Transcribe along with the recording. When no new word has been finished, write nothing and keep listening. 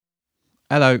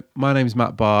Hello, my name's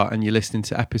Matt Barr, and you're listening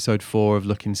to episode 4 of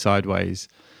Looking Sideways.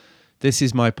 This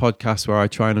is my podcast where I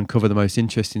try and uncover the most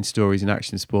interesting stories in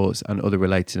action sports and other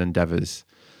related endeavours.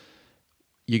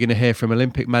 You're going to hear from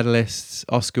Olympic medalists,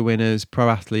 Oscar winners, pro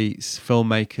athletes,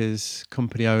 filmmakers,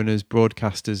 company owners,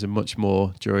 broadcasters, and much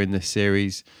more during this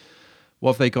series.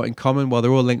 What have they got in common? Well, they're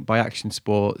all linked by action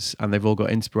sports, and they've all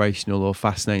got inspirational or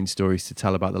fascinating stories to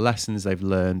tell about the lessons they've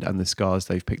learned and the scars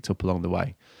they've picked up along the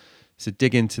way. So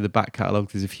dig into the back catalogue.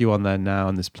 There's a few on there now,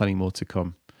 and there's plenty more to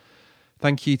come.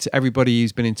 Thank you to everybody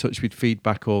who's been in touch with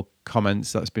feedback or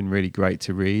comments. That's been really great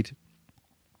to read.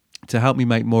 To help me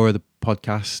make more of the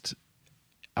podcast,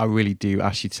 I really do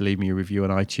ask you to leave me a review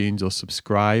on iTunes or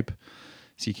subscribe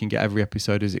so you can get every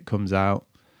episode as it comes out.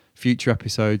 Future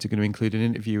episodes are going to include an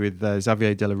interview with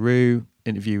Xavier Delarue,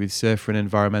 interview with surfer and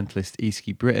environmentalist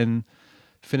Eski Britton,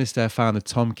 Finisterre founder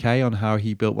Tom Kay on how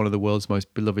he built one of the world's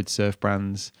most beloved surf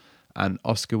brands, and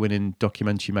Oscar-winning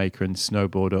documentary maker and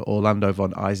snowboarder Orlando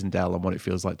von Eisendel on what it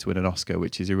feels like to win an Oscar,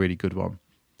 which is a really good one.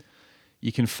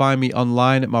 You can find me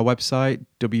online at my website,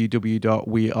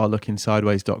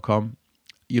 www.wearelooking.sideways.com.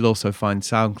 You'll also find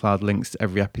SoundCloud links to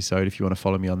every episode if you want to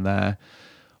follow me on there.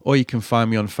 Or you can find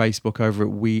me on Facebook over at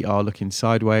We Are Looking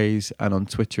Sideways, and on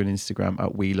Twitter and Instagram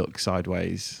at We Look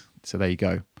Sideways. So there you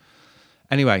go.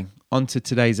 Anyway, on to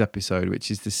today's episode, which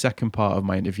is the second part of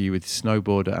my interview with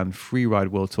snowboarder and freeride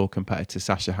World Tour competitor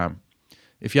Sascha Hamm.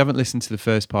 If you haven't listened to the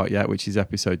first part yet, which is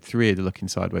episode 3 of the Looking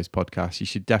Sideways podcast, you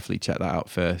should definitely check that out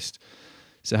first.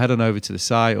 So head on over to the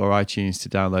site or iTunes to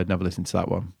download and have a listen to that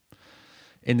one.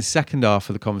 In the second half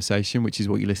of the conversation, which is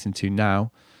what you listen to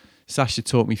now, Sascha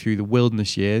talked me through the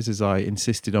wilderness years, as I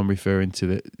insisted on referring to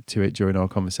it during our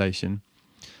conversation,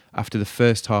 after the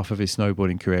first half of his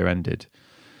snowboarding career ended.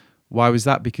 Why was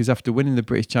that? Because after winning the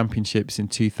British Championships in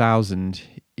 2000,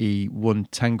 he won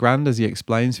 10 grand, as he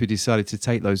explains, so he decided to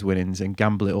take those winnings and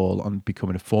gamble it all on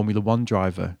becoming a Formula One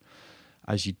driver,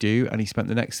 as you do, and he spent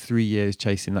the next 3 years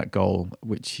chasing that goal,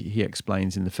 which he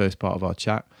explains in the first part of our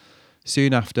chat.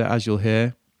 Soon after, as you'll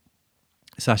hear,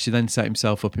 Sascha then set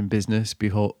himself up in business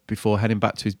before heading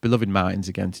back to his beloved mountains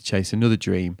again to chase another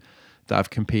dream that have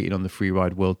competed on the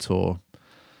Freeride World Tour.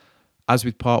 As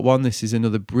with part 1, this is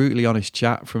another brutally honest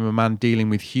chat from a man dealing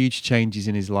with huge changes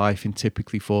in his life in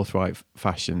typically forthright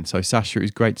fashion. So Sascha, it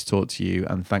was great to talk to you,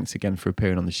 and thanks again for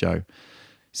appearing on the show.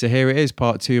 So here it is,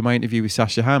 part 2 of my interview with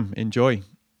Sascha Hamm. Enjoy.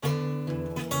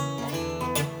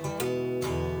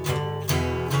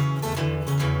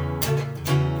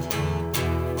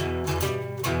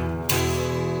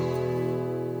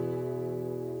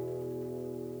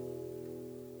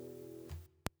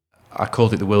 I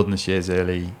called it the wilderness years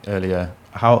earlier.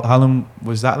 How long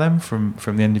was that then, from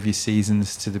the end of your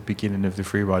seasons to the beginning of the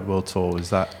Freeride World Tour? Was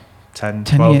that 10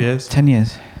 12 years? 10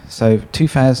 years. So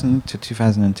 2000 to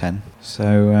 2010.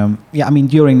 So,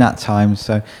 during that time,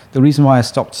 so the reason why I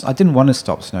didn't want to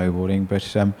stop snowboarding,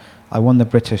 but I won the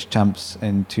British Champs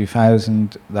in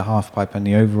 2000, the halfpipe and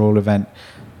the overall event.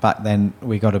 Back then,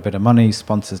 we got a bit of money,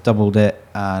 sponsors doubled it,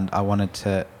 and I wanted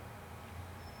to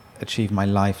achieve my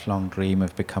lifelong dream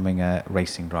of becoming a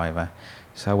racing driver.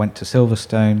 So I went to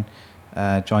Silverstone,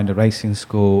 joined a racing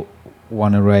school,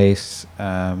 won a race,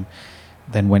 then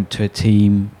went to a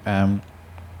team.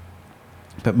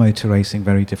 But motor racing,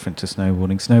 very different to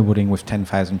snowboarding. Snowboarding with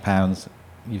 £10,000,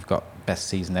 you've got best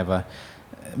season ever.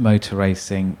 Motor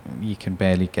racing, you can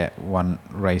barely get one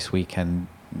race weekend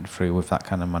through with that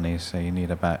kind of money. So you need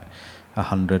about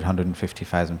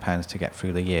 £150,000 to get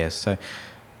through the year. So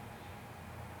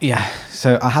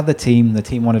I had the team. The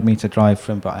team wanted me to drive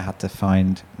from, but I had to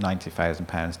find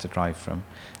 £90,000 to drive from.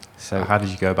 So how did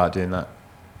you go about doing that?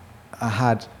 I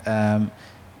had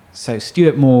so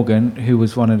Stuart Morgan, who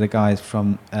was one of the guys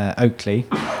from Oakley,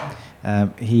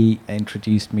 he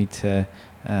introduced me to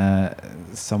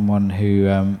someone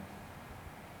who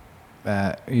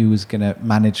was going to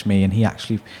manage me, and he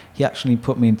actually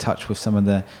put me in touch with some of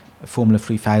the Formula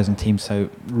 3000 teams,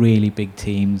 so really big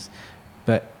teams,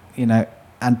 but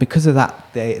and because of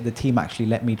that, the team actually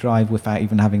let me drive without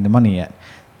even having the money yet.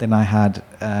 Then I had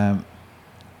a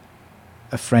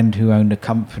friend who owned a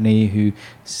company who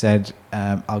said,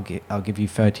 "I'll give you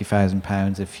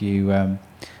 £30,000 if you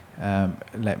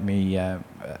let me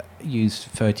use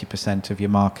 30% of your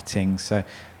marketing." So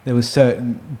there was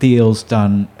certain deals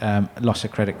done, lots of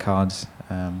credit cards.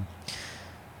 I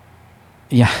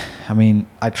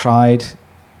tried.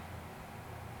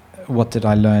 What did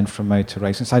I learn from motor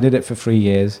racing? So I did it for 3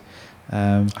 years.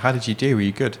 How did you do? Were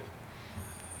you good?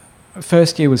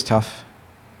 First year was tough,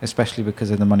 especially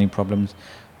because of the money problems.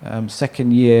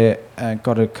 Second year,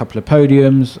 got a couple of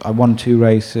podiums. I won 2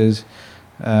 races.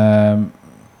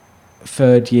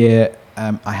 Third year,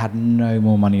 I had no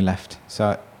more money left.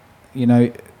 So, you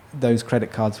know, those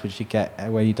credit cards which you get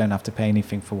where you don't have to pay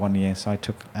anything for 1 year. So I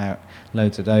took out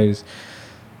loads of those,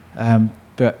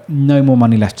 but no more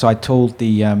money left. So I told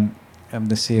the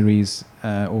series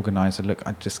organizer, look,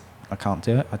 I can't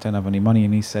do it. I don't have any money.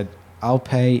 And he said, I'll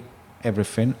pay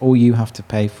everything. All you have to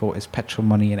pay for is petrol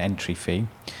money and entry fee,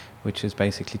 which is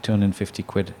basically 250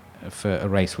 quid for a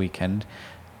race weekend.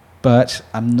 But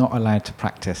I'm not allowed to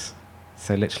practice.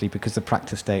 So literally, because the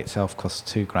practice day itself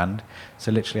costs £2,000.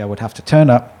 So literally I would have to turn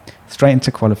up straight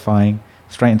into qualifying,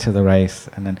 straight into the race.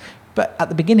 But at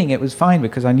the beginning it was fine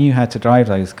because I knew how to drive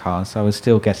those cars. So I was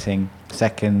still getting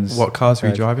seconds. What cars were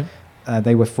you driving?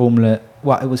 They were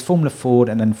it was Formula Ford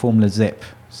and then Formula Zip.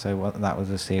 So that was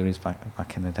a series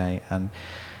back in the day. And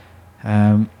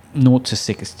 0 to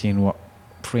 16,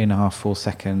 3.5, 4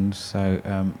 seconds.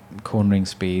 So cornering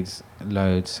speeds,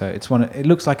 loads. So it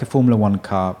looks like a Formula One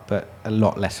car, but a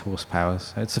lot less horsepower.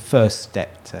 So it's the first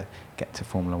step to get to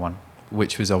Formula One.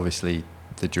 Which was obviously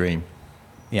the dream.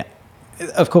 Yeah,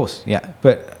 of course, yeah.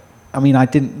 But I mean, I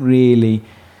didn't really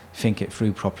think it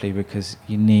through properly because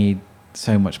you need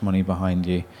so much money behind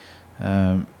you.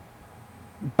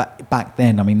 But back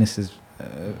then, I mean, this is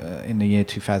in the year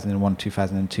 2001,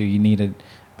 2002, you needed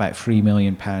about £3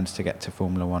 million to get to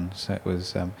Formula One. So it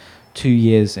was 2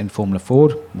 years in Formula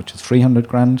Ford, which is 300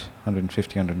 grand,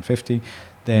 150.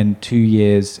 Then 2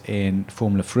 years in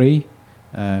Formula 3,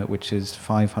 which is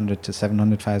 500 to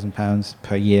 700,000 pounds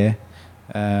per year.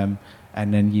 And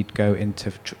then you'd go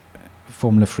into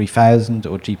Formula 3000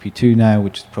 or GP2 now,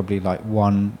 which is probably like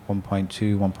 1.2,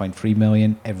 1.3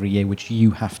 million every year, which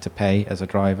you have to pay as a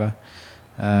driver.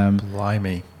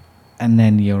 Blimey. And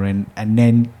then you're in, and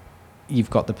then you've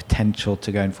got the potential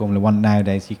to go in Formula One.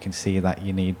 Nowadays, you can see that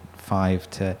you need 5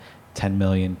 to 10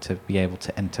 million to be able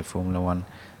to enter Formula One.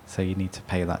 So you need to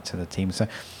pay that to the team. So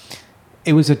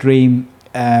it was a dream.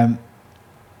 In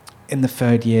the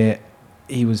third year,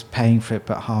 he was paying for it,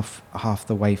 but half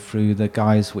the way through, the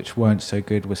guys which weren't so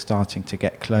good were starting to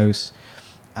get close,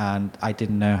 and I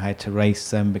didn't know how to race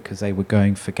them because they were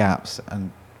going for gaps.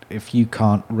 And if you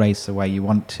can't race the way you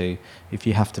want to, if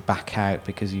you have to back out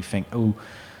because you think, oh,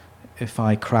 if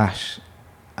I crash,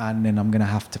 and then I'm going to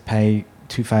have to pay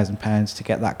 £2,000 to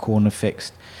get that corner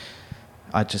fixed,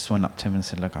 I just went up to him and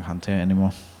said, look, I can't do it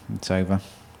anymore. It's over.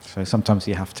 So sometimes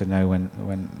you have to know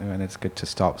when it's good to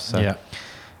stop. So. Yeah.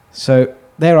 So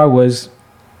there I was,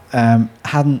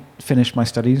 hadn't finished my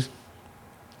studies,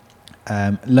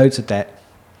 loads of debt.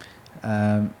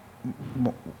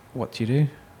 What do you do?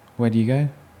 Where do you go?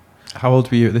 How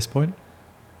old were you at this point?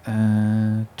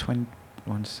 1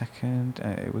 second.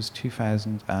 It was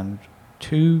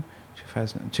 2002,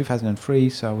 2003,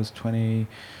 so I was 27,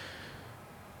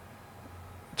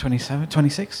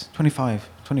 26, 25,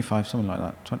 something like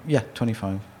that.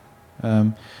 25.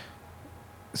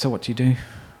 So what do you do?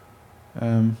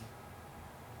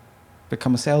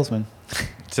 Become a salesman.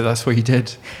 So that's what you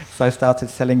did. So I started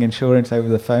selling insurance over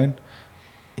the phone.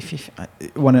 If you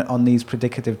want it on these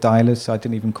predicative dialers, so I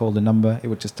didn't even call the number, it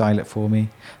would just dial it for me.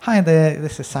 Hi there,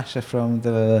 this is Sasha from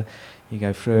the. You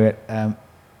go through it. I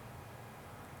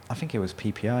think it was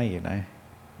PPI, you know.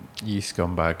 You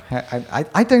scumbag.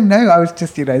 I don't know. I was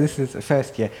just, this is the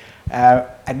first year.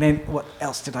 And then what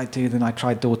else did I do? Then I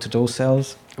tried door-to-door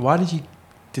sales. Why did you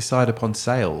decide upon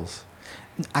sales?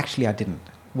 Actually, I didn't.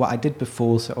 What I did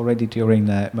before, so already during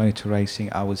the motor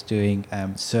racing, I was doing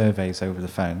surveys over the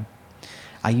phone.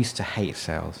 I used to hate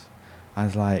sales. I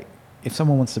was like, if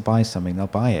someone wants to buy something, they'll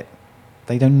buy it.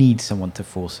 They don't need someone to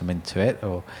force them into it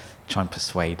or try and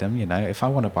persuade them, If I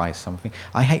want to buy something,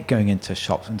 I hate going into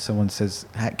shops and someone says,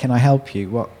 can I help you?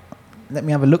 Well, let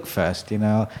me have a look first,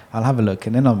 I'll have a look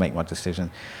and then I'll make my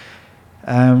decision.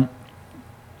 But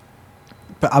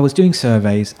I was doing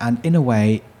surveys and in a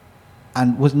way,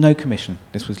 and was no commission.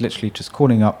 This was literally just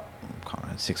calling up,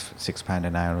 £6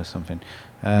 an hour or something,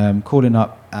 calling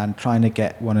up and trying to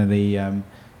get one of the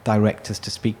directors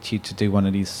to speak to you to do one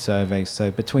of these surveys.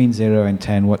 So between 0 and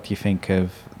 10, what do you think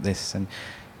of this?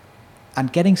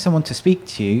 And getting someone to speak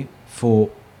to you for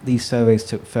these surveys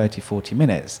took 30, 40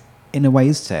 minutes. In a way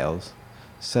is sales.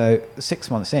 So 6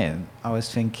 months in, I was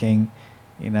thinking,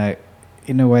 in a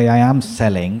way I am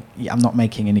selling. I'm not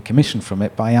making any commission from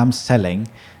it, but I am selling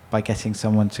by getting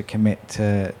someone to commit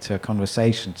to a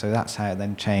conversation. So that's how it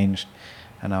then changed.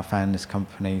 And I found this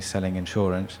company selling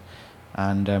insurance.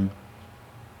 And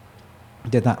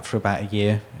did that for about a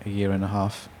year and a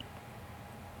half.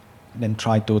 Then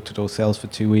tried door-to-door sales for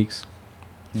 2 weeks.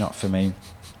 Not for me.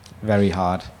 Very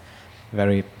hard.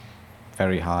 Very,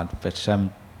 very hard. But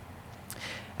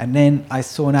And then I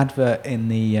saw an advert in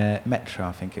the Metro,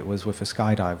 I think it was, with a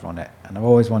skydiver on it. And I've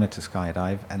always wanted to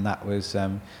skydive, and that was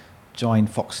join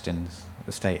Foxtons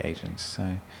estate agents.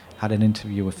 So had an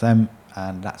interview with them,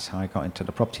 and that's how I got into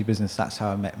the property business. That's how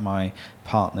I met my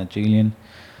partner, Julian,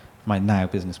 my now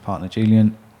business partner,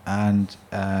 Julian. And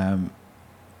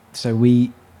so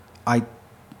I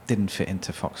didn't fit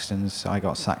into Foxtons. So I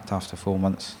got sacked after 4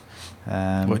 months.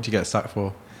 What did you get sacked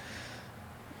for?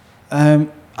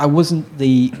 I wasn't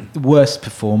the worst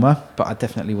performer, but I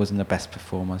definitely wasn't the best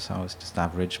performer, so I was just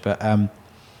average. But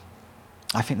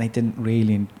I think they didn't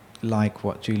really like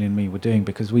what Julian and me were doing,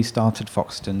 because we started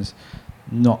Foxtons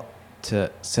not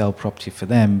to sell property for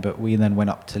them, but we then went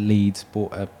up to Leeds,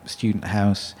 bought a student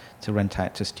house to rent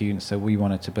out to students. So we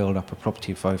wanted to build up a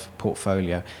property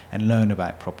portfolio and learn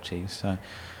about property. So,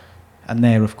 and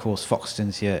there, of course,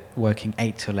 Foxtons, you're working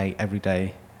 8 till 8 every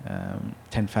day.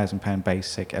 £10,000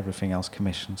 basic, everything else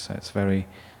commission, so it's very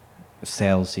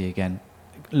salesy again.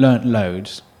 Learnt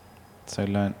loads, so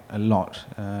learnt a lot,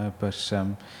 but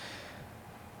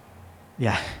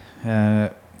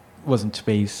wasn't to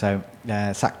be. So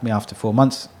sacked me after 4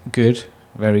 months. Good,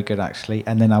 very good actually.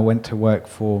 And then I went to work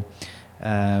for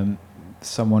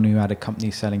someone who had a company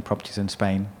selling properties in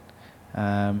Spain,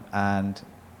 and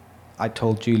I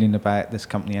told Julian about this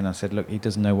company, and I said, look, he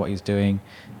doesn't know what he's doing.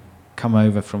 Come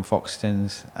over from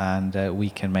Foxtons, and we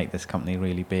can make this company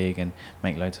really big and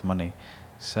make loads of money.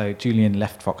 So Julian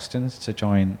left Foxtons to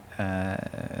join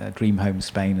Dream Home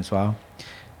Spain as well.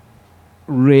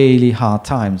 Really hard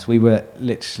times. We were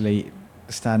literally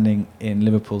standing in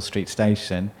Liverpool Street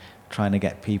Station trying to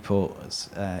get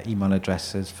people's email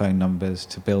addresses, phone numbers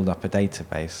to build up a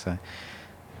database. So,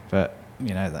 but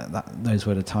you know, those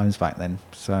were the times back then.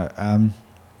 So,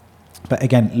 but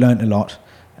again, learnt a lot.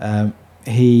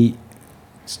 He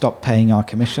stopped paying our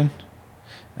commission,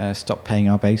 stopped paying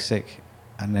our basic,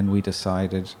 and then we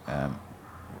decided,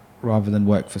 rather than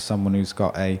work for someone who's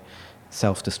got a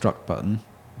self-destruct button,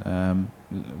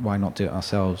 why not do it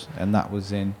ourselves? And that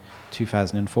was in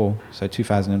 2004. So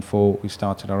 2004, we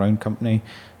started our own company,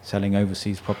 selling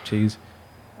overseas properties,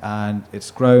 and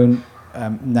it's grown.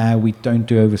 Now we don't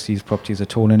do overseas properties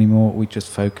at all anymore. We just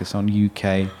focus on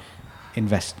UK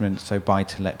investment, so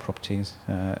buy-to-let properties,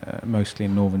 mostly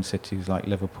in northern cities like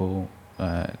Liverpool,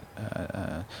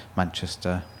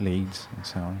 Manchester, Leeds, and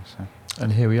so on. So.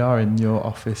 And here we are in your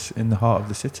office in the heart of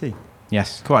the city.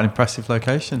 Yes. Quite an impressive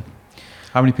location.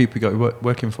 How many people you got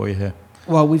working for you here?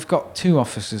 Well, we've got 2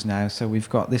 offices now. So we've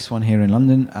got this one here in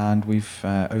London, and we've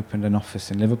opened an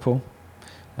office in Liverpool.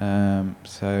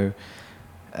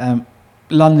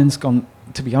 London's gone,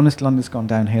 to be honest, London's gone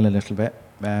downhill a little bit.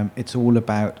 It's all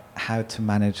about how to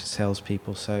manage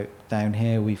salespeople. So down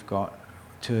here we've got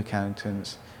 2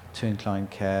 accountants, 2 in client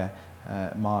care,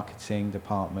 marketing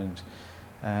department,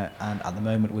 and at the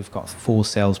moment we've got 4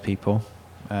 salespeople.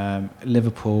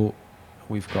 Liverpool,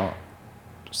 we've got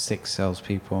 6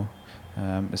 salespeople.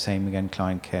 The same again,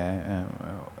 client care,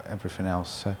 everything else.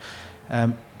 So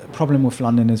the problem with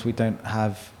London is we don't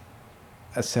have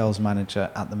a sales manager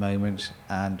at the moment,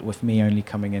 and with me only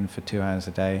coming in for 2 hours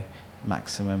a day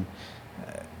maximum,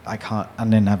 I can't,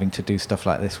 and then having to do stuff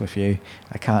like this with you,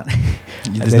 I can't.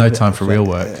 There's no time for real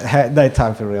work. No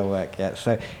time for real work yet.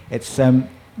 So it's we're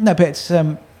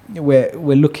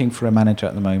looking for a manager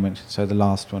at the moment. So the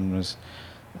last one was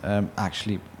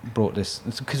actually brought this,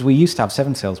 because we used to have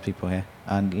 7 salespeople here,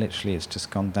 and literally it's just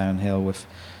gone downhill with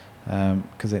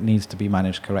because it needs to be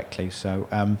managed correctly. So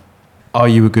are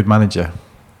you a good manager?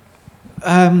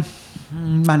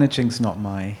 Managing's not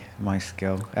my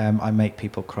skill. I make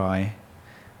people cry.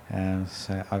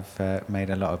 So I've made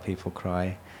a lot of people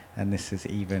cry, and this is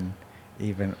even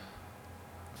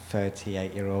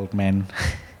 38-year-old men.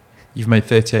 You've made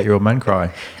 38-year-old men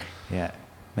cry? Yeah.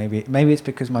 Maybe it's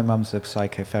because my mum's a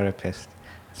psychotherapist,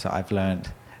 so I've learned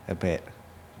a bit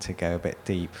to go a bit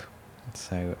deep.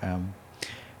 So,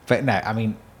 but no, I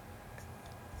mean,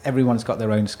 everyone's got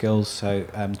their own skills. So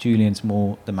Julian's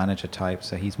more the manager type,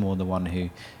 so he's more the one who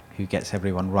gets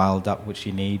everyone riled up, which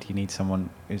you need. You need someone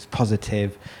who's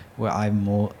positive, where I'm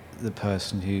more the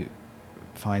person who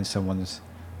finds someone's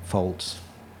faults.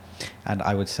 And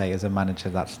I would say as a manager,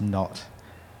 that's not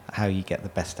how you get the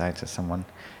best out of someone.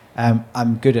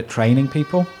 I'm good at training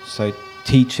people, so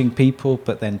teaching people,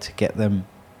 but then to get them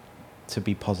to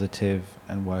be positive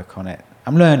and work on it.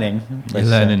 I'm learning. You're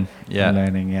learning, yeah. I'm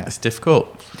learning, yeah. It's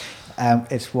difficult.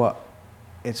 It's what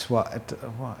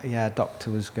a doctor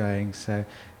was going. So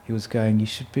he was going, you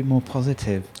should be more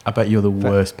positive. I bet you're the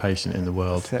worst patient in the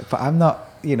world. So, but I'm not.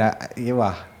 You know, you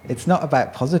are. it's not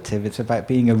about positive. It's about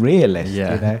being a realist.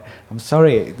 Yeah. You know, I'm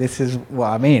sorry, this is what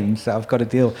I'm in, so I've got to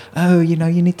deal. Oh, you know,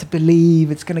 you need to believe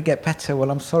it's going to get better.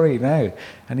 Well, I'm sorry, no,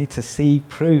 I need to see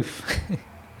proof.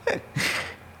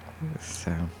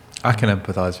 So I can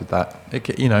empathise with that.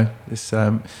 You know, it's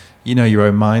you know your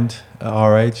own mind at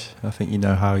our age. I think you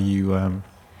know how you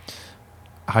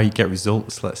get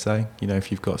results. Let's say, you know,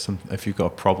 if you've got a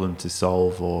problem to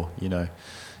solve, or you know,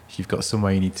 if you've got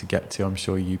somewhere you need to get to, I'm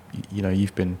sure you know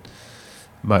you've been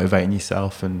motivating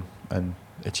yourself and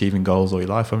achieving goals all your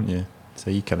life, haven't you?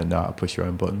 So you kind of know how to push your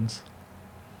own buttons.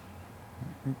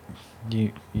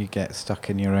 You get stuck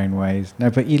in your own ways.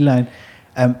 No, but you learn.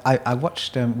 I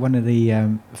watched one of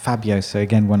the Fabio. So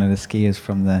again, one of the skiers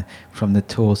from the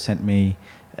tour sent me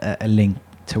a link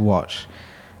to watch,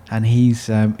 and he's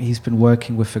been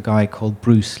working with a guy called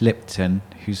Bruce Lipton,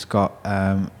 who's got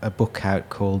a book out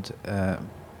called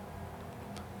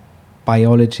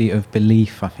Biology of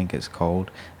Belief, I think it's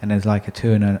called, and there's like a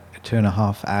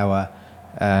 2.5 hour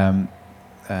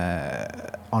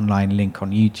online link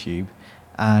on YouTube,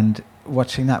 and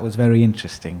watching that was very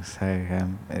interesting. So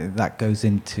that goes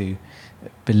into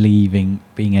believing,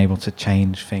 being able to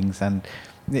change things, and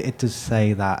it does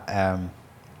say that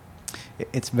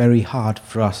it's very hard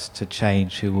for us to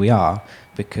change who we are,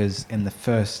 because in the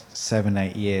first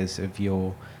 7-8 years of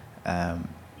your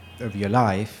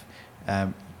life,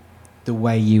 the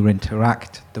way you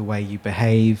interact, the way you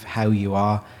behave, how you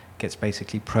are, gets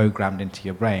basically programmed into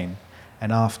your brain.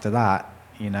 And after that,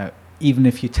 you know, even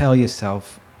if you tell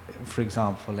yourself, for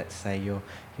example, let's say you're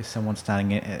someone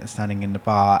standing in the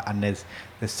bar, and there's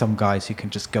some guys who can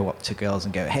just go up to girls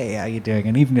and go, "Hey, how you doing?"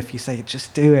 And even if you say,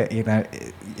 "Just do it," you know,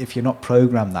 if you're not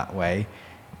programmed that way,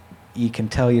 you can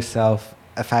tell yourself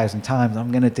 1,000 times,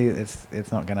 "I'm going to do this."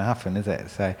 It's not going to happen, is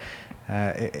it? So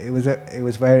it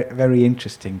was very, very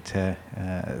interesting to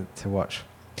watch,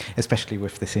 especially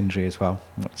with this injury as well.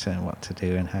 What to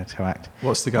do and how to act.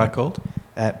 What's the guy called?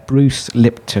 Bruce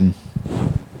Lipton.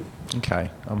 Okay,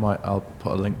 I'll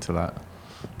put a link to that.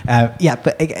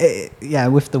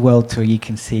 With the world tour, you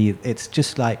can see it's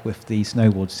just like with the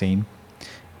snowboard scene.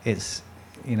 It's,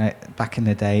 you know, back in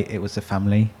the day, it was a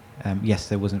family. Yes,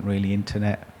 there wasn't really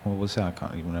internet, or was there? I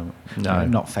can't even remember. No,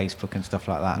 not Facebook and stuff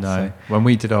like that. No, so. When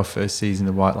we did our first season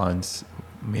of White Lines,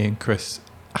 me and Chris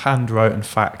hand wrote and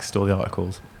faxed all the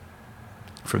articles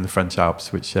from the French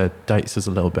Alps, which dates us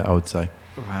a little bit, I would say.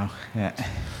 Wow. Yeah.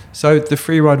 So the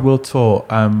Freeride World Tour,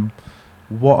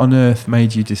 what on earth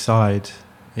made you decide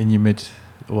in your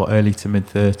early to mid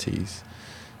 30s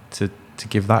to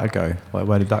give that a go? Like,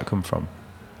 where did that come from?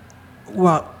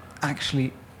 Well,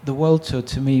 actually, the World Tour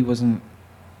to me I wasn't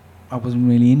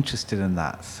really interested in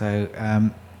that. So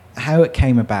how it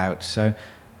came about, so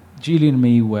Julian and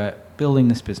me were building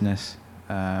this business.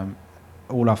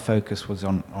 All our focus was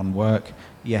on work.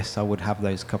 Yes, I would have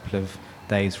those couple of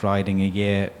days riding a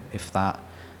year, if that.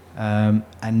 And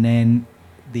then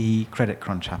the credit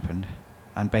crunch happened.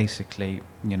 And basically,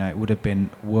 you know, it would have been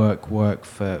work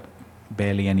for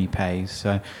barely any pay.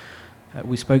 So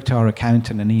we spoke to our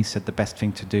accountant, and he said the best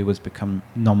thing to do was become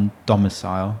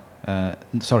non-resident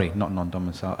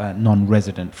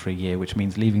for a year, which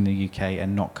means leaving the UK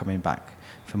and not coming back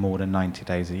for more than 90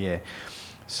 days a year.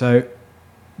 So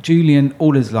Julian,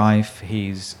 all his life,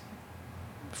 he's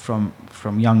from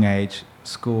young age,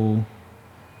 school,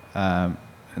 and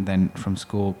then from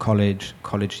school, college,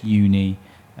 uni,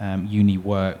 uni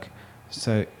work.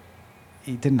 So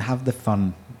he didn't have the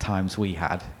fun times we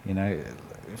had, you know.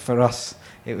 For us,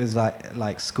 it was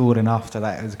like school, and after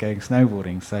that it was going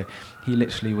snowboarding. So he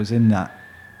literally was in that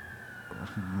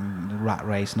rat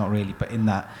race, not really, but in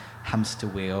that hamster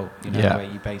wheel, you know, where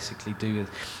you basically do.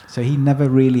 So he never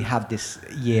really had this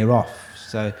year off.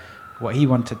 So what he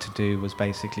wanted to do was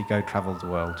basically go travel the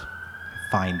world,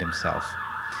 find himself.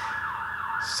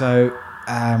 So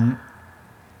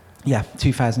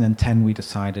 2010 we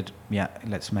decided,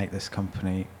 let's make this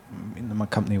company. My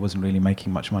company wasn't really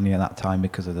making much money at that time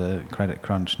because of the credit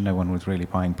crunch. No one was really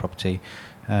buying property.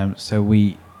 So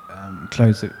we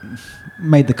closed it,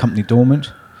 made the company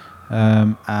dormant,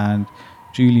 and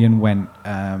Julian went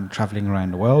traveling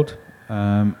around the world,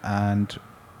 and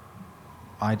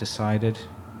I decided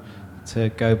to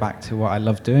go back to what I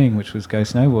loved doing, which was go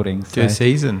snowboarding. Do a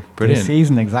season. Brilliant. Do a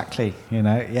season, exactly. You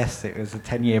know, yes, it was a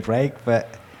 10-year break,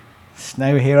 but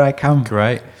snow, here I come.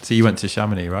 Great. So you went to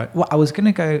Chamonix, right? Well, I was going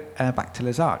to go back to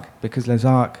Les Arcs, because Les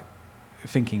Arcs,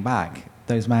 thinking back,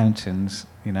 those mountains,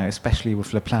 you know, especially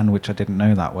with Le Plan, which I didn't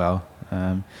know that well,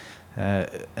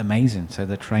 amazing. So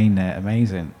the train there,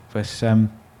 amazing. But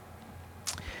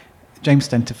James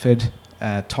Stenterford,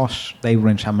 Tosh, they were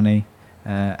in Chamonix,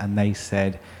 and they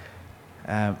said,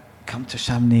 come to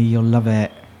Chamonix, you'll love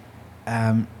it.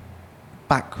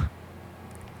 Back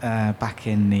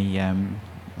in the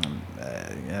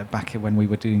back when we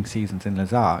were doing seasons in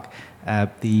Les Arcs,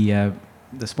 the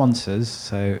sponsors,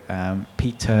 so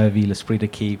Pete Turvey, L'Esprit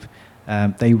d'Equipe,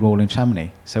 they were all in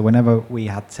Chamonix. So whenever we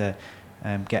had to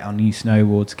get our new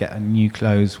snowboards, get our new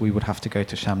clothes, we would have to go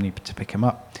to Chamonix to pick them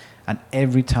up. And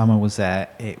every time I was there,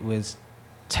 it was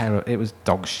it was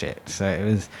dog shit. So it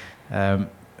was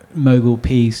mogul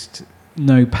piste,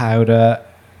 no powder,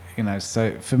 you know.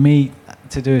 So for me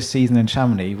to do a season in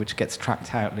Chamonix, which gets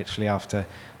tracked out literally after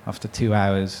 2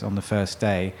 hours on the first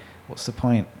day, what's the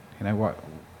point? You know,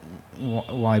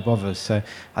 why bother? So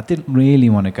I didn't really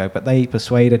want to go, but they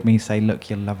persuaded me, say, look,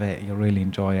 you'll love it, you'll really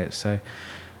enjoy it. So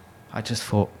I just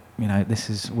thought, you know, this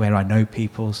is where I know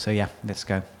people, so yeah, let's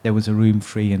go. There was a room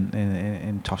free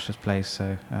in Tosh's place,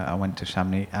 so I went to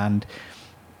Chamonix, and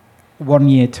 1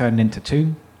 year turned into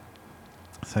 2.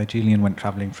 So Julian went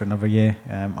travelling for another year.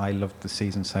 I loved the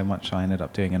season so much, I ended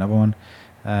up doing another one.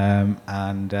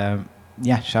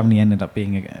 Yeah, Chamonix ended up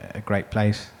being a great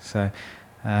place. So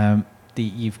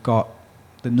you've got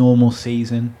the normal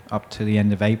season up to the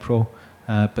end of April,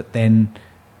 but then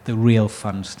the real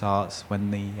fun starts when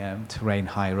the terrain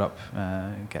higher up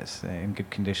gets in good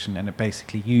condition, and it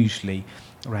basically usually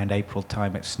around April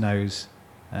time it snows.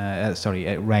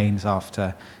 It rains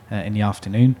after in the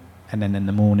afternoon, and then in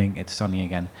the morning it's sunny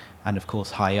again. And of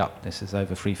course, high up, this is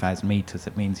over 3,000 meters.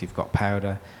 It means you've got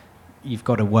powder. You've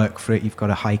got to work for it. You've got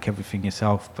to hike everything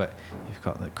yourself, but you've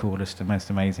got the coolest and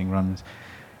most amazing runs.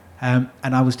 And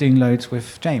I was doing loads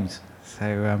with James,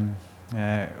 so.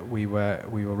 We were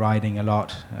riding a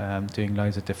lot, doing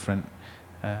loads of different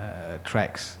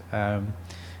treks.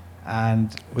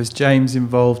 And was James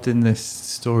involved in this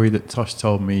story that Tosh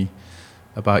told me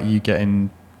about you getting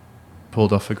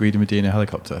pulled off a Guida Medina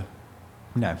helicopter?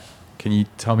 No. Can you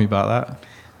tell me about that?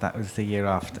 That was the year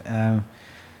after.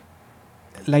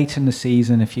 Late in the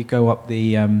season, if you go up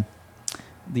the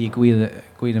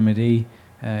Guida Medina,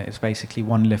 it's basically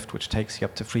one lift which takes you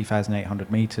up to 3,800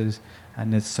 meters,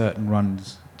 and there's certain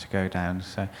runs to go down.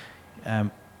 So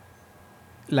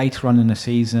later on in the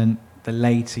season, the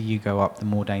later you go up, the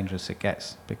more dangerous it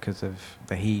gets because of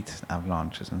the heat,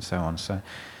 avalanches, and so on. So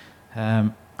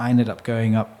I ended up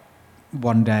going up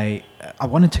one day. I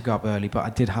wanted to go up early, but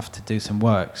I did have to do some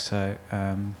work. So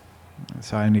I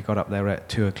only got up there at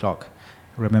 2:00.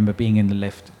 I remember being in the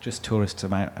lift, just tourists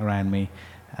around me,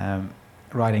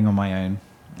 riding on my own.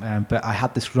 But I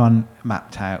had this run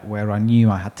mapped out where I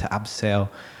knew I had to abseil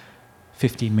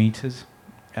 15 meters,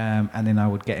 and then I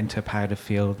would get into a powder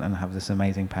field and have this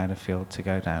amazing powder field to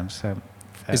go down. So,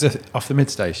 is it off the mid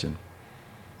station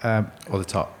or the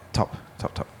top? Top.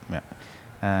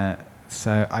 Yeah.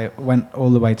 So I went all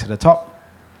the way to the top,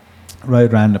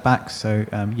 rode round the back. So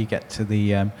you get to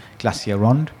the Glacier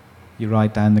Ronde. You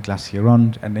ride down the Glacier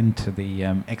Ronde and into the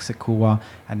Exit Couloir,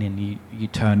 and then you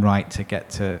turn right to get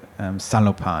to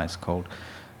Salopard, it's called,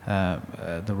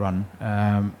 the run.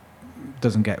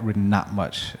 Doesn't get ridden that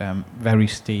much, very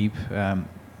steep.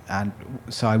 And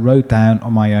so I rode down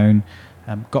on my own,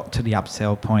 got to the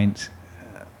abseil point.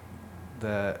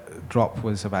 The drop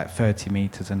was about 30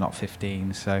 meters and not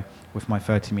 15, so with my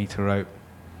 30-meter rope,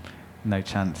 no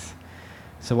chance.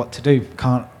 So what to do?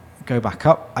 Can't go back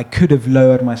up. I could have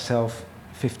lowered myself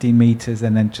 15 meters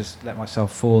and then just let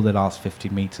myself fall the last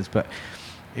 15 meters, but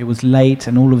it was late,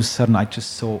 and all of a sudden I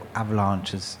just saw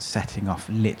avalanches setting off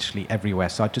literally everywhere.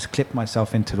 So I just clipped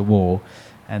myself into the wall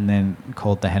and then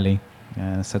called the heli.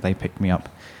 So they picked me up,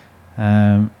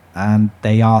 and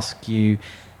they ask you,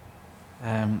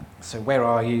 so where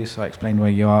are you? So I explained where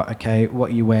you are. Okay,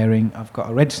 what are you wearing? I've got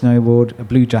a red snowboard, a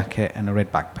blue jacket, and a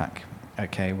red backpack.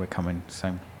 Okay, we're coming.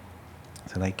 So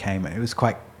they came. It was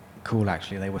quite cool,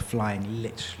 actually. They were flying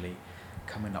literally,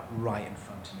 coming up right in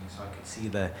front of me, so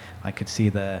I could see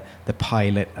the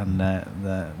pilot and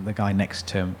the guy next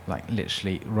to him, like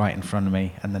literally right in front of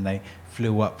me. And then they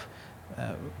flew up,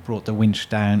 brought the winch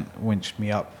down, winched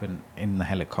me up, and in the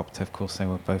helicopter, of course, they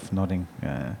were both nodding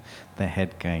their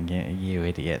head, going, "Yeah, you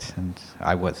idiot." And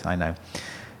I know.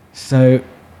 So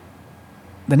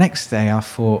the next day, I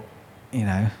thought,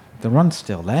 the run's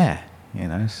still there.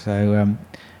 So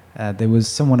there was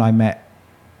someone I met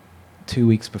 2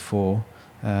 weeks before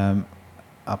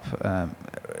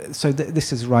so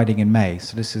this is riding in May,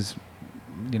 so this is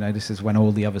when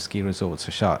all the other ski resorts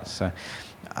are shut. So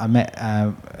I met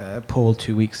Paul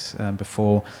 2 weeks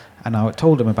before, and I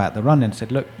told him about the run and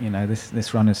said, look,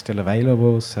 this run is still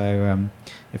available, so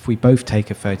if we both take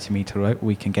a 30-meter rope,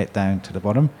 we can get down to the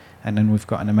bottom, and then we've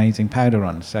got an amazing powder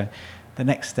run. So the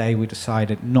next day we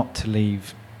decided not to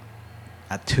leave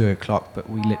at 2:00, but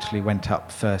we literally went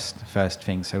up first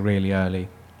thing, so really early.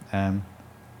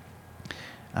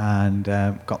 And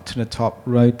got to the top,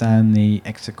 rode down the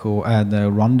the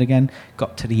Ronde again,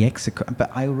 got to the Execo,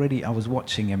 but I was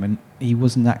watching him, and he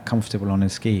wasn't that comfortable on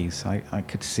his skis. I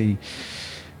could see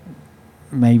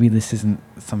maybe this isn't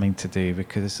something to do,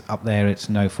 because up there it's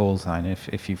no fall sign.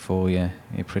 If you fall,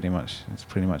 it's pretty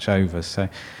much over. So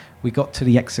we got to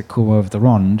the Execo of the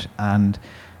Ronde, and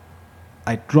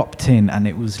I dropped in, and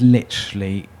it was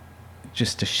literally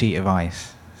just a sheet of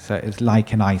ice. So it's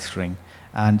like an ice ring,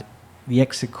 and the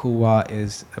Execo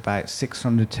is about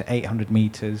 600 to 800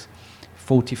 meters,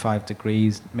 45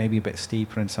 degrees, maybe a bit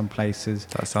steeper in some places.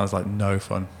 That sounds like no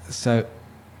fun. So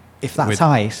if that's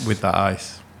ice, with that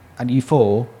ice, and you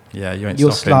fall,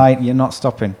 you're stopping. You're not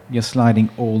stopping. You're sliding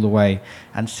all the way.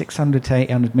 And 600 to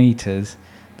 800 meters,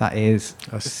 that's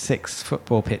 6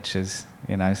 football pitches.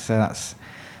 So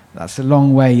that's a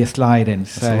long way you're sliding.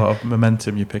 That's a lot of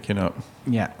momentum you're picking up.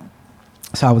 Yeah.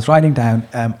 So I was riding down.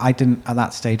 I didn't at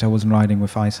that stage. I wasn't riding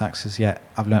with ice axes yet.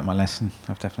 I've learnt my lesson.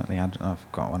 I've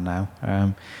got one now.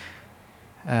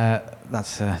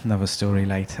 That's another story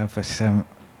later. But so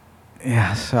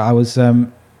I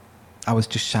was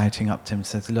just shouting up to him.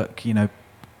 Says, look,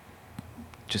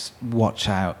 just watch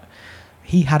out.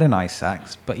 He had an ice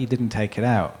axe, but he didn't take it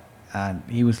out, and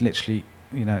he was literally,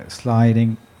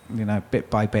 sliding, bit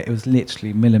by bit. It was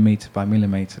literally millimeter by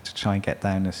millimeter to try and get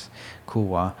down this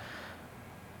couloir.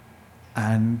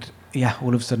 And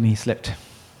all of a sudden he slipped,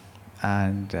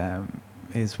 and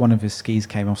one of his skis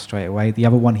came off straight away. The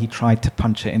other one, he tried to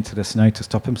punch it into the snow to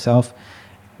stop himself.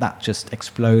 That just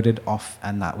exploded off,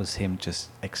 and that was him just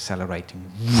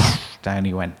accelerating. Down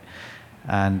he went.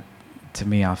 And to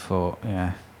me, I thought,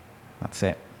 that's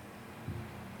it,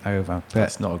 over. But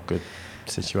that's not a good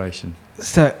situation.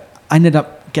 So I ended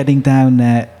up getting down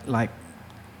there, like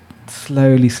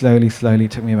slowly.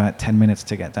 It took me about 10 minutes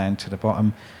to get down to the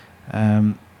bottom.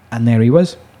 And there he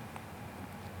was,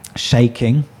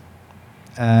 shaking,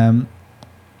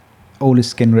 all his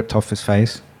skin ripped off his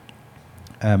face,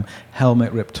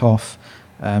 helmet ripped off,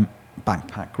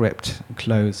 backpack ripped,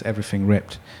 clothes, everything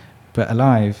ripped, but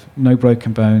alive, no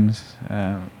broken bones.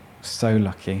 So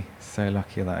lucky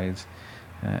that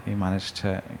he managed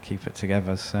to keep it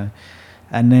together. So,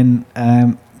 and then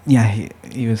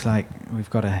he was like, we've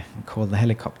got to call the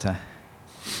helicopter.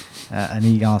 And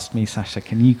he asked me, Sasha,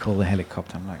 can you call the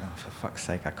helicopter? I'm like, oh, for fuck's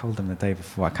sake, I called them the day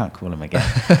before. I can't call them again.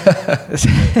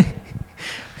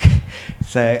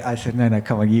 So I said, no,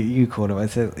 come on, you call him. I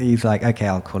said, he's like, okay,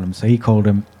 I'll call him. So he called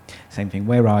him. Same thing.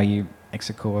 Where are you?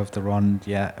 Execo of the Ronde.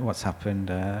 Yeah, what's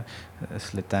happened?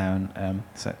 Slid down.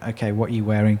 So, okay, what are you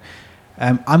wearing?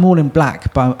 I'm all in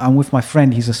black, but I'm with my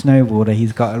friend. He's a snowboarder.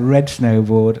 He's got a red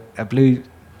snowboard, a blue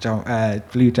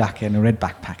jacket and a red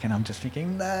backpack, and I'm just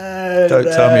thinking, don't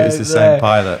tell me it's the same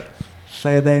pilot.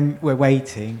 So then we're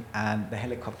waiting, and the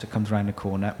helicopter comes around the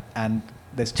corner, and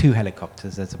there's 2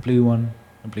 helicopters. There's a blue one,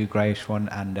 a blue greyish one,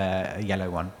 and a yellow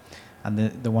one. And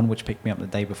the one which picked me up the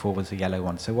day before was the yellow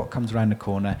one. So what comes around the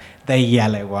corner? The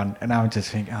yellow one. And I'm just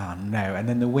thinking, oh no. And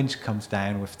then the winch comes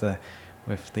down with the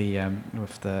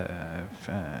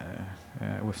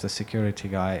security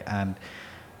guy, and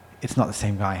it's not the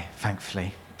same guy,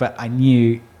 thankfully. But I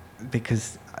knew,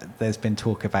 because there's been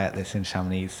talk about this in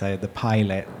Chamonix. So the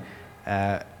pilot,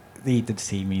 he did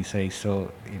see me, so he saw,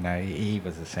 he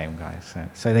was the same guy.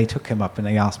 So they took him up, and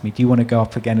they asked me, do you want to go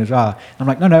up again as well? I'm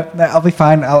like, no, I'll be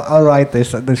fine. I'll ride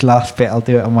this last bit. I'll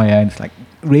do it on my own. It's like,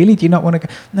 really? Do you not want to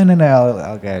go? No,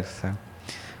 I'll go. So,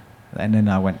 and then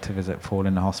I went to visit Paul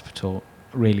in the hospital.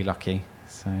 Really lucky.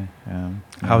 So,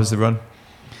 how was the run?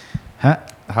 Huh?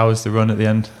 How was the run at the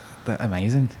end?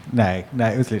 Amazing. No,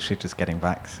 it was literally just getting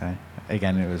back. So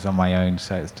again, it was on my own,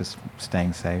 so it's just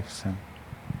staying safe.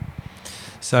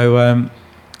 So a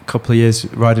couple of years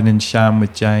riding in Cham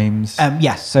with James.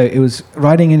 Yes, so it was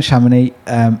riding in Chamonix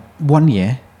 1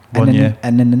 year.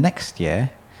 And then the next year,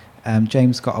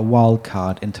 James got a wild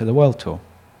card into the World Tour.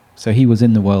 So he was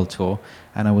in the World Tour,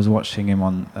 and I was watching him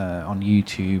on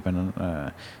YouTube,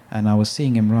 and I was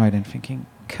seeing him ride and thinking,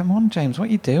 come on, James, what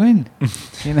are you doing?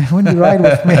 When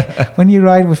you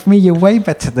ride with me, you're way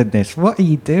better than this. What are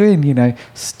you doing?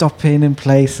 Stopping in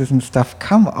places and stuff.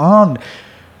 Come on.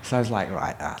 So I was like,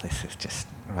 right, this is just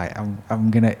right.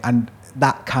 I'm gonna, and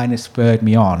that kind of spurred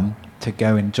me on to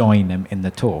go and join them in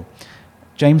the tour.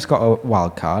 James got a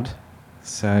wild card,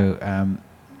 so I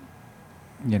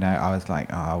was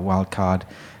like, wild card,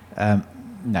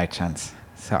 no chance.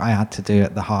 So I had to do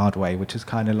it the hard way, which is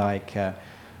kind of like.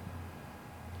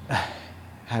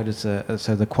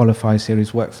 So the qualify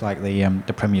series works like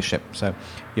the Premiership. So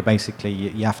you basically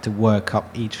you have to work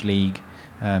up each league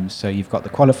So you've got the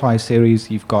qualifier series,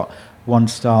 you've got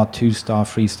 1-star, 2-star,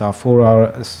 3-star,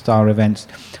 4-star events.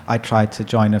 I tried to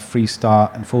join a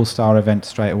 3-star and 4-star event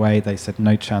straight away. They said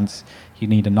no chance, you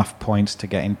need enough points to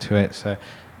get into it. So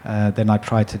then I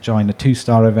tried to join a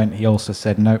 2-star event. He also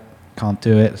said nope, can't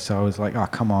do it. So I was like, oh,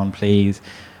 come on, please.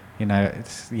 You know,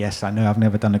 yes, I know I've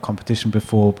never done a competition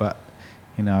before, but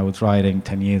you know, I was riding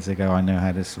 10 years ago. I know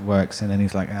how this works. And then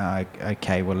he's like,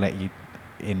 okay, we'll let you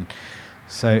in.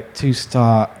 So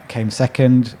 2-star came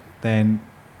second, then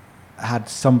had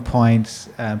some points,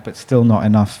 but still not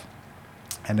enough.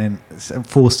 And then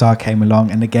 4-star came along,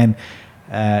 and again,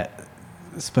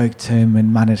 spoke to him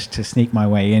and managed to sneak my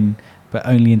way in, but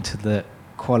only into the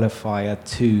qualifier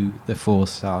to the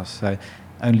 4-star. So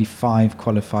only 5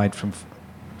 qualified from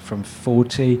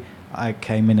 40. I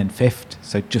came in 5th,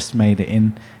 so just made it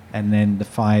in, and then the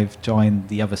 5 joined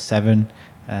the other 7,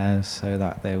 so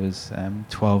that there was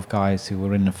 12 guys who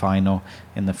were in the final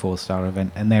in the 4-star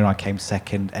event, and there I came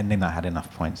second, and then I had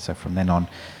enough points. So from then on,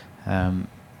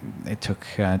 it took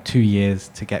 2 years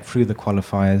to get through the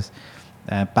qualifiers.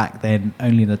 Back then,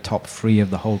 only the top 3 of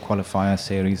the whole qualifier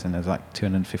series, and there's like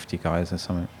 250 guys or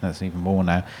something, that's even more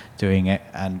now, doing it,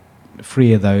 and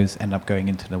 3 of those end up going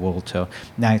into the World Tour.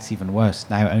 Now it's even worse.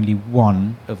 Now only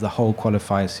 1 of the whole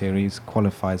qualifier series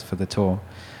qualifies for the Tour.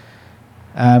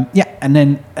 And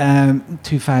then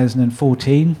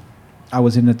 2014, I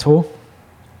was in the Tour,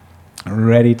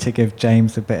 ready to give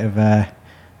James a bit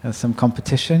of some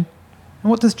competition. And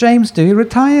what does James do? He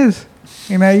retires.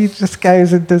 You know, he just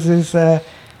goes and does his...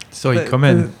 So you come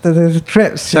in. Does his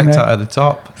trips. Checked out at the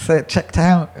top. So checked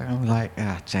out. I'm like,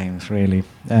 James, really?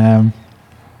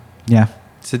 Yeah.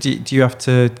 So do you have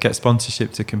to get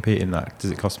sponsorship to compete in that?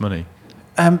 Does it cost money?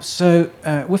 So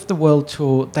with the World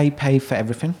Tour, they pay for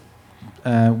everything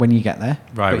when you get there.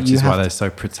 Right, which is why they're so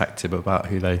protective about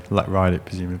who they let ride it,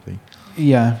 presumably.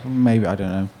 Yeah, maybe, I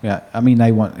don't know. Yeah, I mean,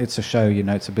 it's a show, you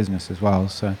know, it's a business as well.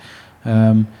 So,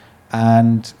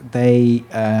 and they,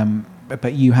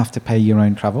 but you have to pay your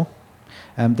own travel.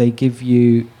 They give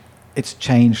you, it's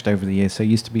changed over the years. So it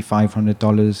used to be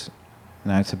 $500.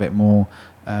 Now it's a bit more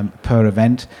per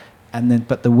event. And then,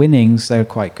 but the winnings, they're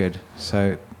quite good.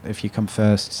 So if you come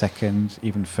first, second,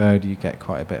 even third, you get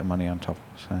quite a bit of money on top.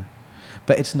 So,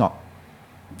 but it's not.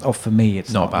 Or for me,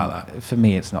 it's not about that. For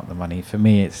me, it's not the money. For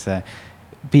me, it's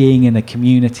being in a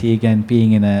community again,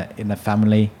 being in a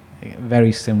family,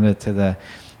 very similar to the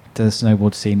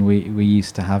snowboard scene we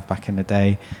used to have back in the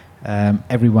day.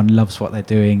 Everyone loves what they're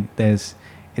doing. It's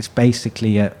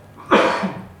basically a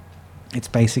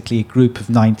group of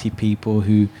 90 people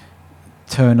who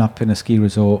turn up in a ski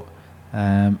resort,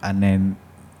 and then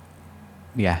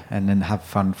have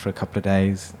fun for a couple of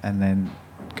days, and then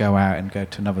go out and go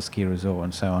to another ski resort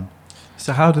and so on.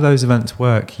 So how do those events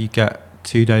work? You get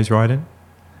 2 days riding?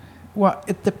 Well,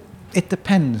 it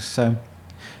depends. So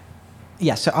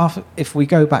if we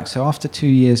go back, so after 2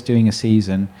 years doing a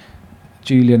season,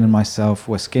 Julian and myself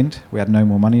were skint. We had no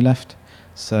more money left.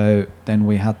 So then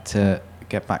we had to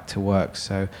get back to work.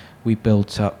 So we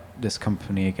built up this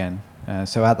company again.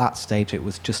 So at that stage, it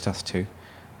was just us 2.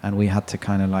 And we had to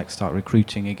kind of like start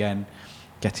recruiting again,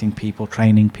 getting people,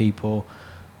 training people.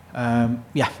 And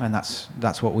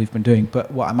that's what we've been doing.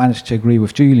 But what I managed to agree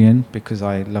with Julian, because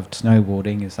I loved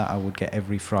snowboarding, is that I would get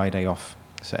every Friday off.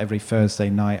 So every Thursday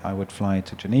night I would fly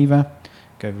to Geneva,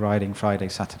 go riding Friday,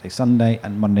 Saturday, Sunday,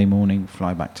 and Monday morning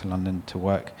fly back to London to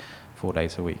work 4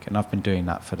 days a week. And I've been doing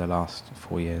that for the last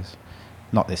 4 years.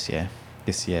 Not this year.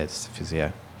 This year it's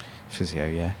physio,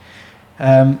 yeah.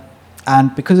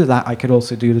 And because of that, I could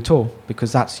also do the tour,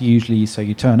 because that's usually, so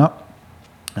you turn up,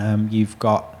 you've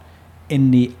got,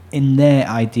 in their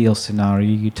ideal scenario,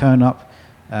 you turn up,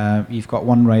 you've got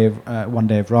one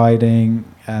day of riding,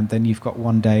 and then you've got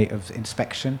 1 day of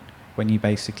inspection when you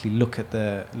basically look at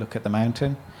the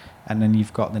mountain, and then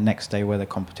you've got the next day where the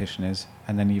competition is,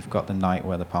 and then you've got the night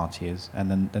where the party is,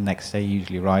 and then the next day you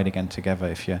usually ride again together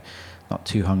if you're not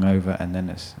too hungover, and then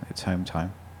it's home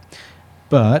time.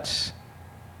 But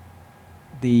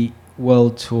the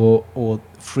World Tour or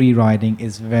free riding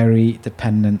is very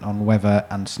dependent on weather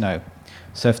and snow.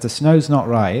 So if the snow's not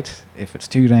right, if it's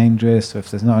too dangerous, or if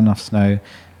there's not enough snow,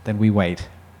 then we wait.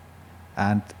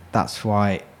 And that's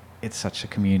why it's such a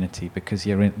community, because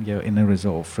you're in a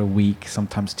resort for a week,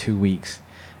 sometimes 2 weeks.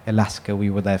 Alaska, we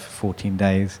were there for 14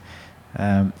 days.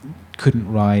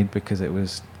 Couldn't ride because it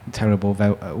was terrible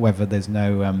weather. There's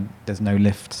no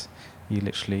lifts. You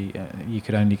literally you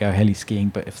could only go heli skiing,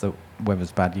 but if the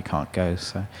weather's bad, you can't go.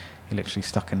 So you're literally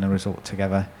stuck in the resort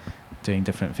together, doing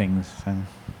different things.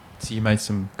 So you made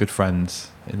some good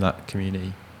friends in that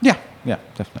community? Yeah,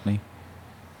 definitely.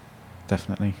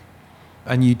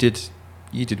 And you did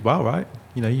well, right?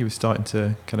 You know, you were starting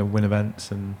to kind of win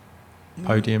events and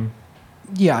podium.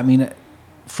 Yeah, I mean,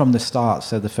 from the start,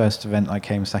 so the first event I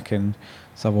came second,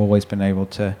 so I've always been able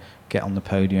to get on the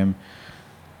podium.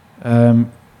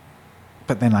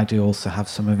 But then I do also have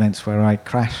some events where I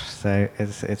crash, so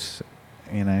it's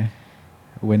you know,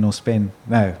 win or spin.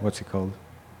 No, what's it called?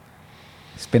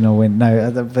 Spin or win. No,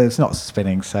 but it's not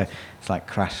spinning, so it's like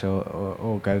crash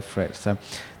or go for it. So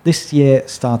this year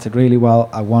started really well.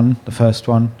 I won the first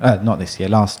one. Not this year,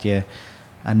 last year.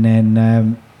 And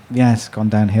then, it's gone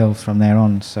downhill from there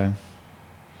on. So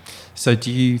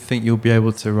do you think you'll be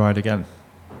able to ride again?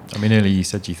 I mean, earlier you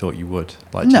said you thought you would.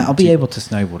 No, I'll be able to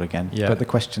snowboard again. Yeah. But the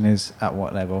question is, at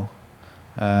what level?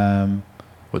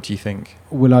 What do you think?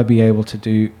 Will I be able to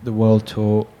do the World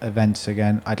Tour events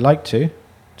again? I'd like to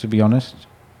be honest.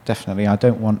 Definitely. I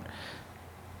don't want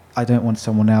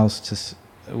someone else to,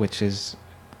 which is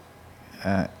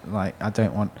I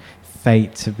don't want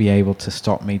fate to be able to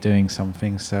stop me doing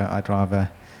something. So I'd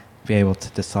rather be able to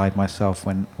decide myself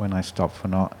when I stop or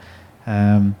not.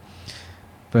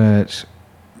 But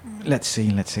let's see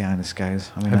how this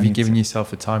goes. I mean, have you given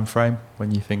yourself a time frame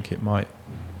when you think it might?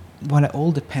 Well, it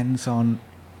all depends on.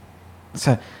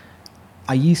 So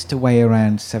I used to weigh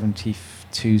around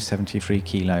 72, 73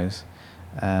 kilos.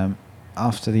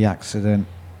 After the accident,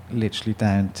 literally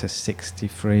down to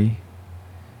 63.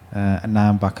 And now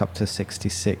I'm back up to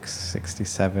 66,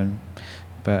 67.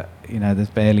 But, there's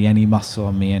barely any muscle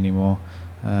on me anymore.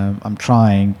 I'm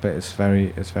trying, but it's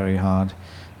very hard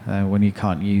when you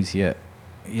can't use your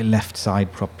left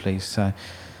side properly. So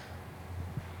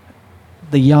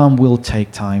the arm will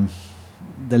take time.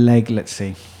 The leg, let's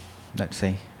see.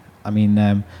 I mean,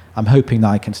 I'm hoping that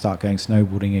I can start going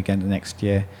snowboarding again the next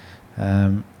year.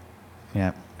 I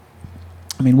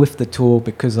mean, with the tour,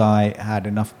 because I had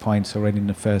enough points already in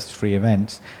the first 3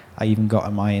 events, I even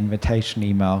got my invitation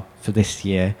email for this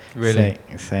year. Really?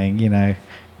 Saying,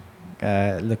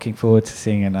 looking forward to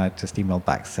seeing, and I just emailed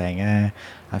back saying,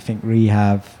 I think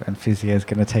rehab and physio is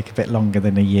going to take a bit longer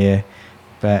than a year,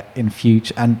 but in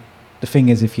future, and the thing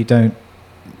is, if you don't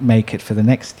make it for the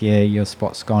next year, your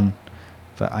spot's gone.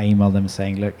 But I emailed them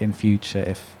saying, look, in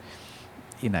future,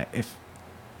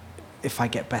 if I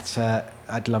get better,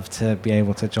 I'd love to be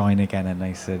able to join again. And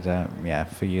they said,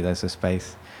 for you, there's a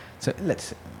space. So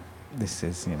this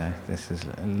is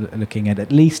looking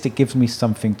at least it gives me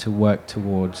something to work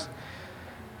towards.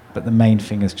 But the main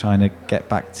thing is trying to get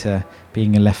back to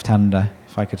being a left-hander,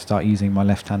 if I could start using my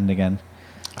left hand again.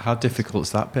 How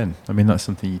difficult's that been? I mean, that's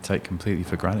something you take completely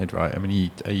for granted, right? I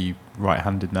mean, are you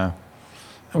right-handed now?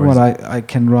 Well, I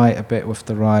can write a bit with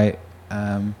the right.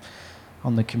 On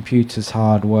the computer's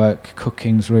hard work.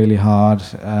 Cooking's really hard.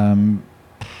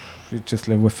 You just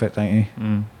live with it, don't you?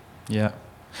 Yeah.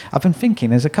 I've been thinking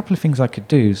there's a couple of things I could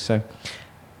do. So,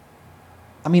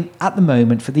 I mean, at the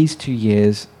moment, for these 2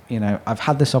 years, I've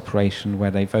had this operation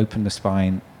where they've opened the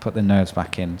spine, put the nerves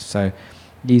back in. So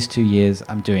these 2 years,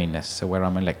 I'm doing this. So where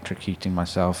I'm electrocuting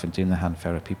myself and doing the hand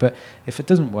therapy. But if it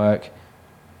doesn't work,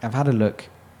 I've had a look.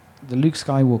 The Luke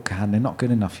Skywalker hand, they're not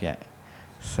good enough yet.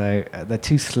 So they're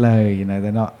too slow,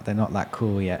 they're not that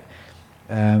cool yet.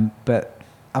 But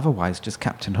otherwise, just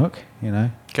Captain Hook,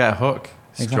 Get a hook.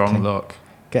 Strong look.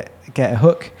 Get a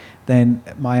hook. Then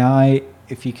my eye,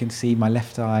 if you can see, my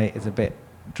left eye is a bit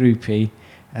droopy,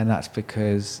 and that's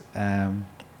because.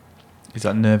 Is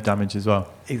that nerve damage as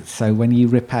well? So when you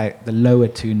rip out the lower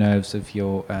 2 nerves of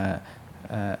your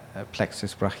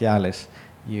plexus brachialis,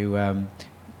 you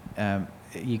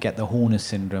get the Horner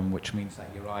syndrome, which means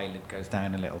that your eyelid goes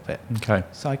down a little bit. Okay.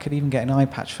 So I could even get an eye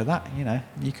patch for that,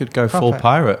 You could go full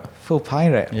pirate. Full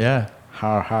pirate. Yeah.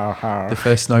 Har, har, har. The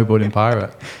first snowboarding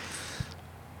pirate.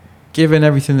 Given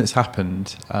everything that's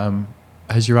happened,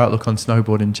 has your outlook on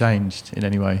snowboarding changed in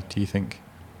any way, do you think?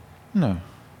 No.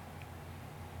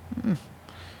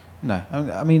 No.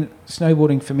 I mean,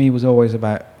 snowboarding for me was always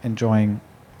about enjoying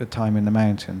the time in the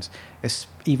mountains. It's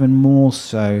even more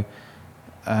so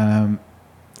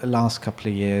the last couple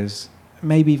of years,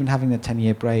 maybe even having the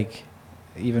 10-year break,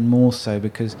 even more so,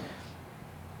 because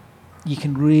you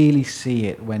can really see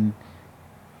it when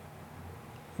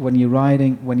you're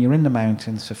riding, when you're in the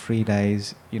mountains for 3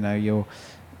 days, you're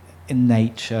in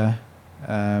nature,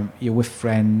 you're with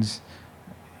friends,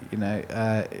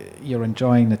 you're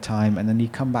enjoying the time, and then you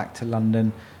come back to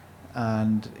London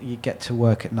and you get to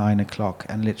work at 9 o'clock,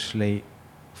 and literally,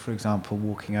 for example,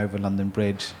 walking over London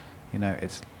Bridge,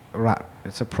 it's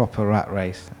a proper rat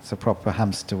race. It's a proper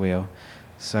hamster wheel.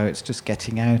 So it's just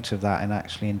getting out of that and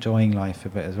actually enjoying life a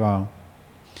bit as well.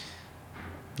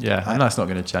 Yeah, and that's not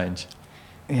going to change.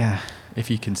 Yeah. If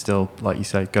you can still, like you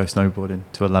say, go snowboarding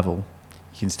to a level,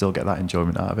 you can still get that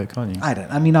enjoyment out of it, can't you?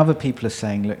 I mean, other people are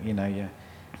saying, look,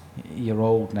 you're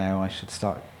old now. I should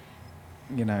start,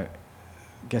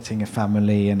 getting a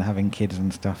family and having kids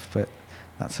and stuff. But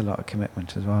that's a lot of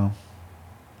commitment as well.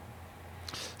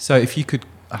 So if you could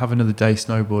have another day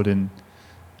snowboarding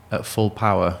at full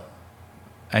power,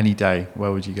 any day,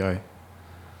 where would you go?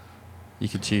 You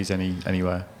could choose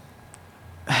anywhere.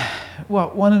 Well,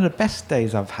 one of the best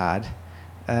days I've had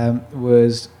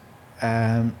was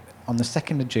on the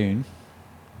 2nd of June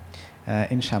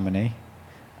in Chamonix,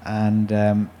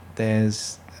 and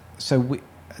there's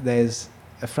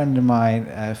a friend of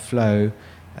mine, Flo.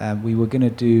 We were going to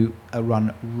do a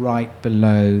run right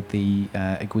below the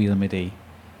Aiguille Midi.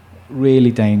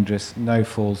 Really dangerous, no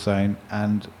fall zone,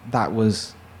 and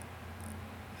that's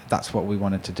what we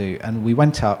wanted to do. And we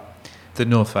went up. The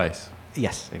North Face?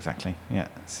 Yes, exactly. Yeah.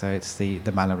 So it's the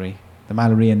Mallory. The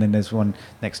Mallory, and then there's one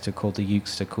next to called the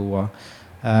Euxta Couloir.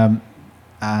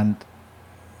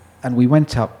 And we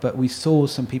went up, but we saw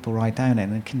some people ride down it,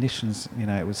 and the conditions,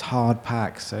 it was hard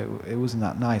packed, so it wasn't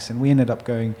that nice. And we ended up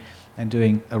going and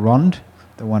doing a Ronde,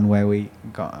 the one where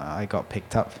I got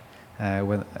picked up.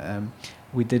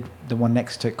 We did the one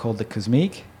next to it called the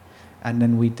Cosmique, and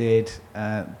then we did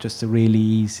just a really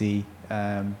easy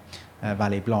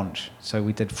Vallée Blanche. So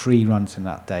we did 3 runs in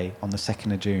that day on the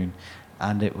 2nd of June,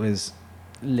 and it was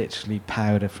literally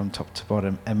powder from top to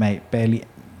bottom, and mate, barely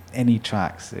any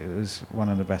tracks. It was one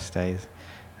of the best days.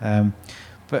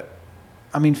 But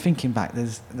I mean, thinking back,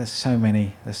 there's so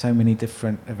many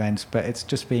different events, but it's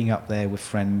just being up there with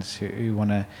friends who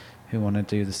wanna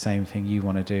do the same thing you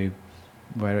want to do,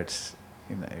 where it's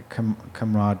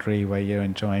camaraderie, where you're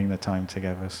enjoying the time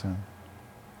together. So,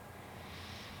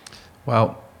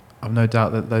 well, I've no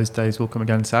doubt that those days will come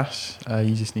again, Sash.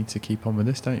 You just need to keep on with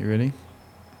this, don't you, really?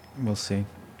 We'll see.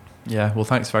 Yeah, well,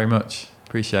 thanks very much.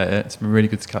 Appreciate it. It's been really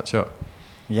good to catch up.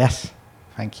 Yes,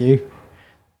 thank you.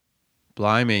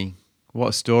 Blimey, what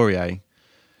a story, eh?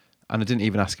 And I didn't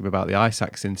even ask him about the ice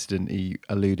axe incident he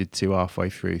alluded to halfway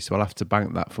through, so I'll have to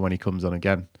bank that for when he comes on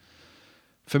again.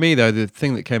 For me, though, the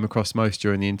thing that came across most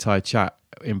during the entire chat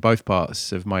in both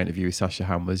parts of my interview with Sascha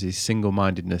Hamm was his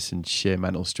single-mindedness and sheer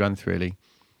mental strength, really.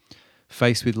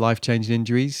 Faced with life-changing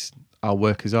injuries, I'll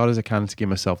work as hard as I can to give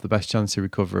myself the best chance of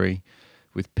recovery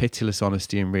with pitiless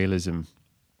honesty and realism.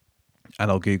 And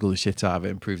I'll Google the shit out of it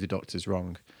and prove the doctors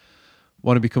wrong.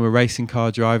 Want to become a racing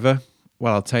car driver?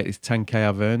 Well, I'll take this 10k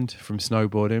I've earned from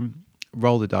snowboarding,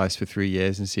 roll the dice for 3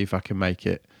 years and see if I can make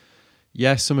it.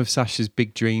 Yes, some of Sasha's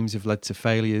big dreams have led to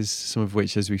failures, some of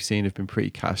which, as we've seen, have been pretty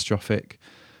catastrophic.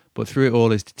 But through it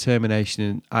all, his determination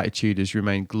and attitude has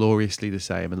remained gloriously the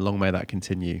same, and long may that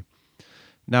continue.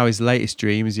 Now his latest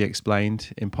dream, as he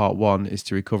explained in part 1, is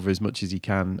to recover as much as he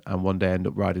can and one day end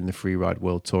up riding the Freeride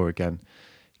World Tour again.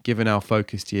 Given how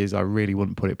focused he is, I really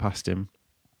wouldn't put it past him.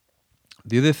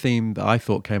 The other theme that I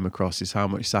thought came across is how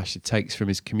much Sascha takes from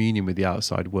his communion with the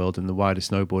outside world and the wider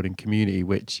snowboarding community,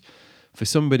 which, for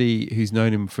somebody who's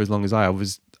known him for as long as I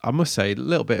must say, a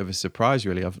little bit of a surprise,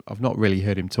 really. I've not really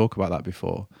heard him talk about that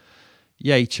before.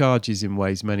 Yeah, he charges in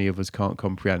ways many of us can't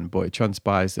comprehend, but it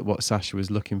transpires that what Sascha was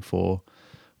looking for,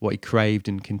 what he craved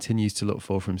and continues to look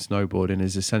for from snowboarding,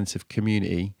 is a sense of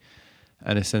community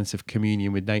and a sense of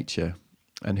communion with nature.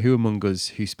 And who among us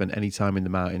who spent any time in the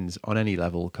mountains on any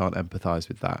level can't empathise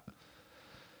with that?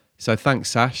 So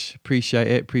thanks, Sash. Appreciate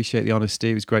it. Appreciate the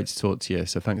honesty. It was great to talk to you.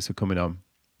 So thanks for coming on.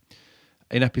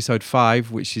 In episode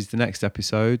 5, which is the next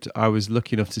episode, I was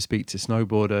lucky enough to speak to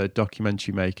snowboarder,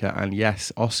 documentary maker, and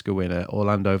yes, Oscar winner,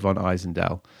 Orlando von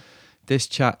Eisendel. This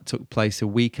chat took place a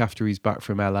week after he's back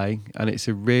from LA, and it's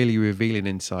a really revealing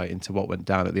insight into what went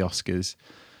down at the Oscars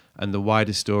and the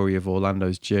wider story of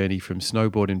Orlando's journey from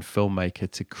snowboarding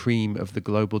filmmaker to cream of the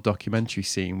global documentary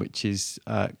scene, which is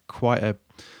quite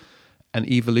an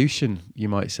evolution, you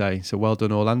might say. So well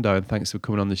done, Orlando, and thanks for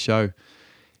coming on the show.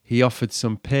 He offered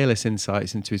some peerless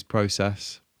insights into his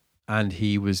process, and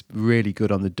he was really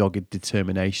good on the dogged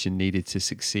determination needed to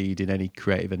succeed in any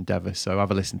creative endeavour. So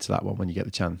have a listen to that one when you get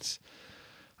the chance.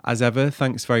 As ever,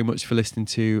 thanks very much for listening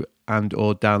to and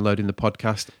or downloading the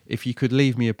podcast. If you could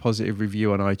leave me a positive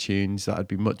review on iTunes, that would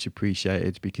be much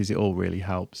appreciated because it all really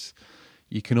helps.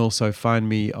 You can also find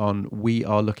me on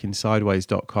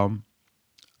wearelookingsideways.com,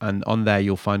 and on there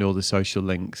you'll find all the social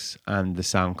links and the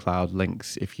SoundCloud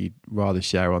links if you'd rather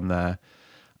share on there.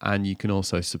 And you can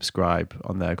also subscribe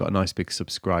on there. I've got a nice big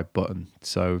subscribe button.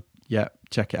 So yeah,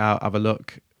 check it out, have a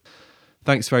look.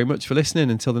 Thanks very much for listening.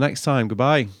 Until the next time,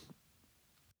 goodbye.